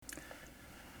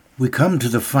We come to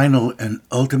the final and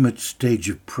ultimate stage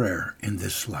of prayer in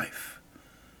this life,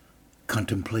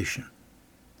 contemplation.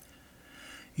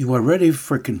 You are ready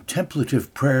for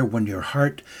contemplative prayer when your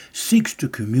heart seeks to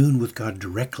commune with God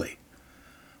directly,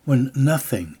 when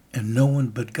nothing and no one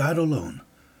but God alone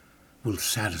will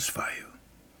satisfy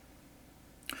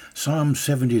you. Psalm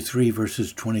 73,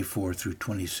 verses 24 through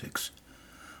 26,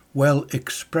 well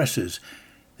expresses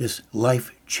this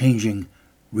life-changing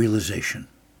realization.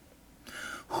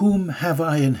 Whom have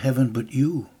I in heaven but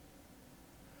you?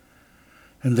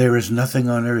 And there is nothing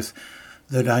on earth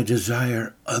that I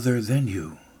desire other than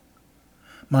you.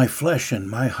 My flesh and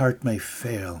my heart may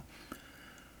fail,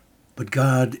 but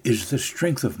God is the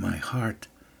strength of my heart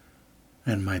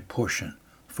and my portion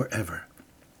forever.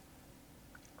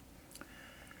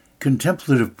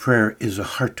 Contemplative prayer is a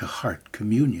heart-to-heart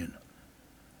communion,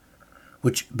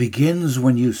 which begins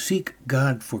when you seek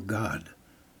God for God.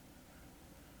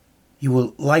 You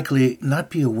will likely not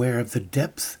be aware of the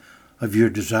depth of your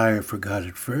desire for God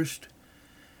at first.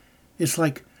 It's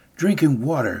like drinking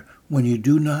water when you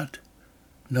do not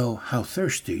know how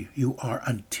thirsty you are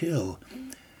until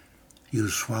you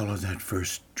swallow that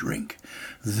first drink.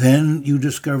 Then you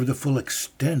discover the full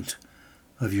extent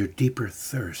of your deeper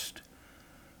thirst,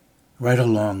 right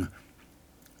along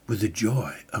with the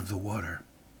joy of the water.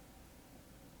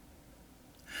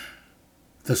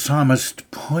 The psalmist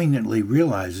poignantly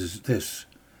realizes this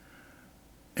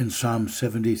in Psalm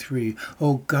 73.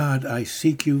 O God, I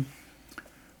seek you.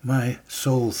 My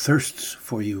soul thirsts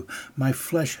for you. My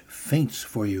flesh faints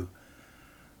for you,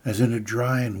 as in a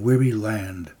dry and weary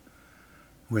land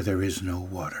where there is no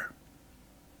water.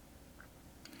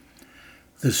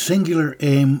 The singular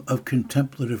aim of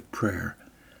contemplative prayer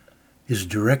is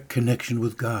direct connection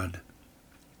with God,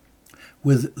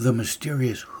 with the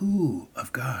mysterious who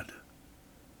of God.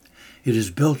 It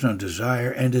is built on desire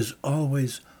and is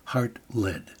always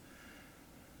heart-led,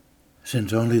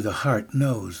 since only the heart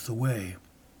knows the way.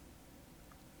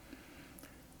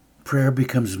 Prayer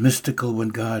becomes mystical when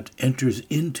God enters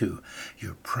into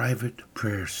your private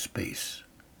prayer space.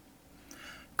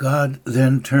 God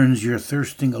then turns your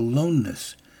thirsting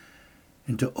aloneness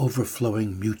into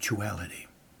overflowing mutuality.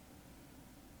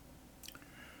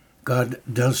 God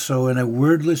does so in a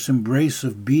wordless embrace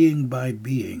of being by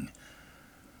being,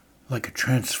 like a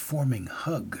transforming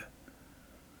hug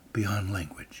beyond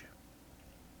language.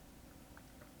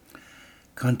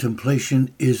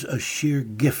 Contemplation is a sheer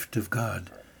gift of God.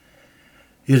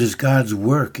 It is God's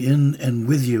work in and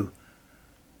with you,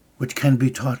 which can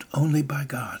be taught only by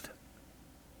God.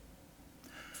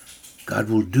 God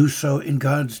will do so in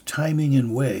God's timing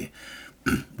and way,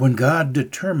 when God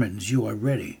determines you are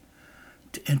ready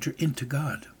to enter into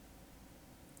God.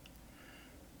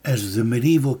 As the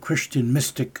medieval Christian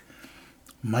mystic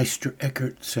Meister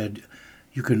Eckhart said,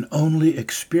 you can only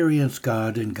experience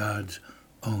God in God's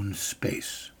own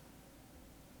space.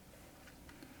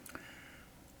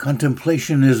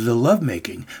 Contemplation is the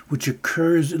lovemaking which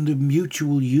occurs in the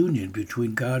mutual union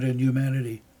between God and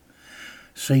humanity.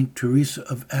 Saint Teresa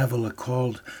of Avila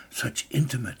called such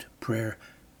intimate prayer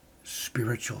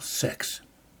spiritual sex.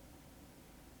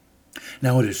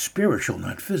 Now it is spiritual,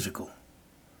 not physical.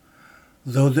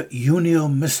 Though the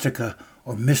unio mystica,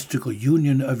 or mystical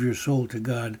union of your soul to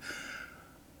God,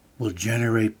 will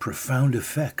generate profound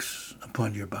effects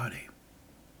upon your body.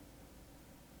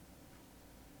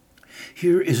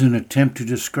 Here is an attempt to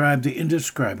describe the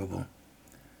indescribable,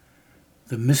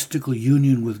 the mystical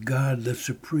union with God, the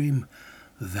supreme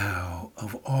thou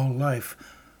of all life,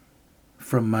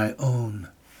 from my own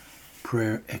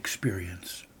prayer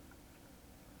experience.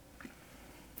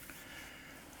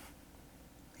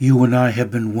 You and I have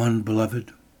been one,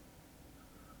 beloved.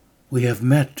 We have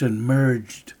met and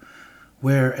merged,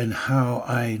 where and how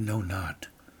I know not.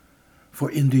 For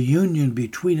in the union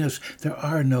between us there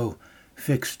are no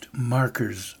fixed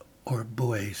markers or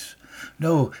buoys,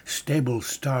 no stable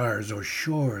stars or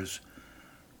shores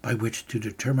by which to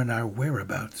determine our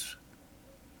whereabouts.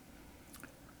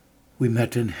 We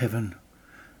met in heaven,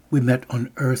 we met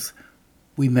on earth,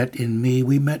 we met in me,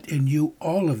 we met in you,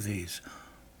 all of these,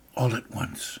 all at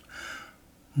once.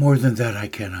 More than that I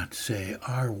cannot say.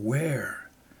 Our where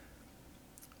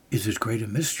is as great a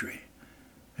mystery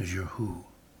as your who.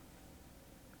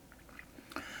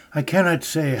 I cannot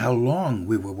say how long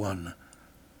we were one,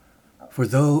 for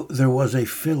though there was a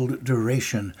filled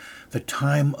duration, the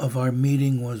time of our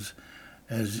meeting was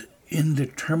as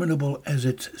indeterminable as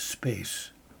its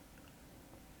space.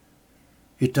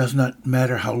 It does not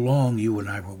matter how long you and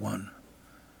I were one,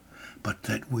 but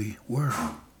that we were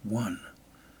one.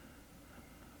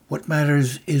 What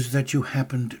matters is that you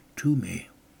happened to me.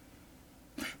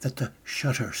 that the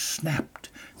shutter snapped,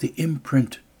 the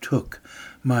imprint took,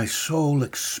 my soul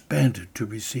expanded to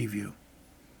receive you.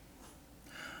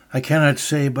 I cannot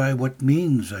say by what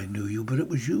means I knew you, but it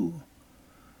was you,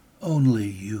 only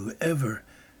you, ever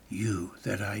you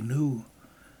that I knew.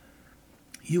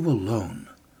 You alone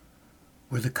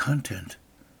were the content.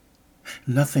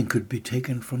 Nothing could be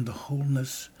taken from the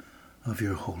wholeness of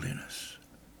your holiness.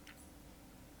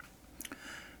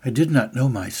 I did not know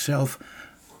myself.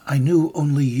 I knew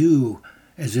only you,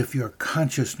 as if your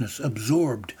consciousness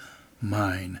absorbed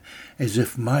mine, as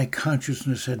if my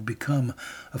consciousness had become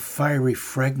a fiery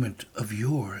fragment of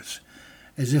yours,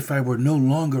 as if I were no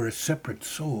longer a separate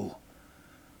soul,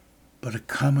 but a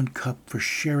common cup for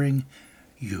sharing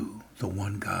you, the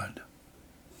one God.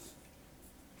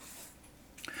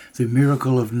 The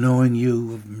miracle of knowing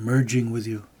you, of merging with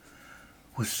you,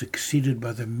 was succeeded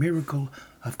by the miracle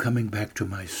of coming back to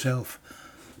myself,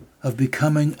 of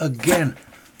becoming again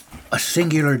a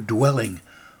singular dwelling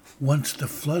once the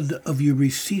flood of you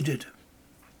receded.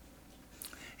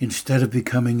 Instead of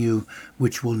becoming you,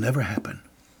 which will never happen,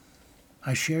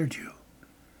 I shared you,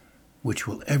 which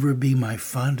will ever be my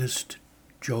fondest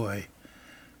joy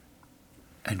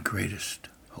and greatest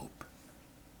hope.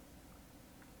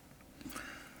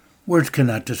 Words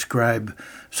cannot describe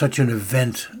such an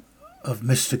event of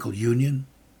mystical union.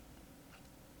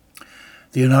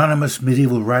 The anonymous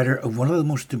medieval writer of one of the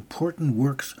most important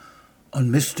works on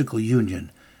mystical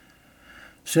union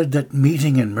said that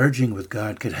meeting and merging with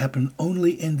God could happen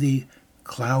only in the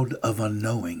cloud of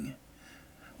unknowing,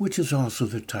 which is also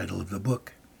the title of the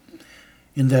book.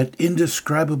 In that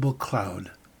indescribable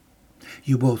cloud,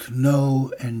 you both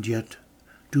know and yet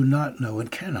do not know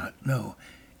and cannot know,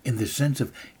 in the sense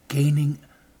of gaining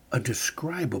a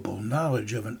describable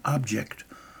knowledge of an object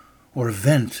or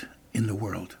event in the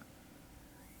world.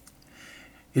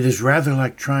 It is rather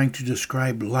like trying to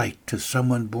describe light to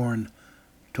someone born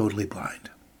totally blind.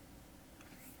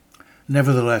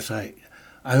 Nevertheless, I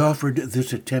offered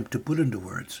this attempt to put into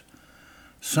words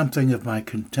something of my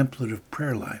contemplative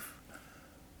prayer life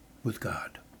with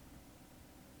God.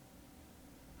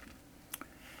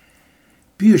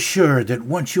 Be assured that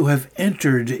once you have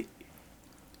entered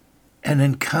and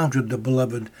encountered the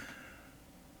Beloved,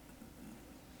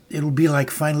 it'll be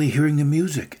like finally hearing the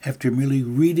music after merely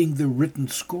reading the written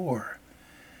score.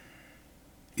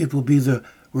 It will be the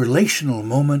relational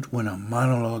moment when a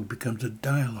monologue becomes a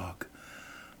dialogue,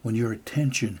 when your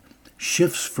attention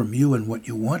shifts from you and what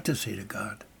you want to say to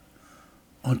God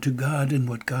onto God and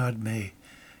what God may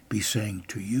be saying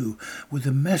to you, with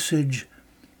a message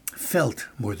felt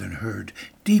more than heard,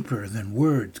 deeper than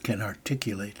words can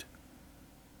articulate.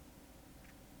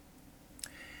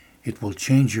 It will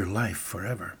change your life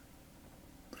forever.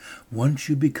 Once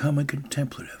you become a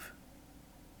contemplative,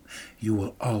 you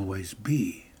will always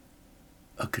be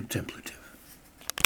a contemplative.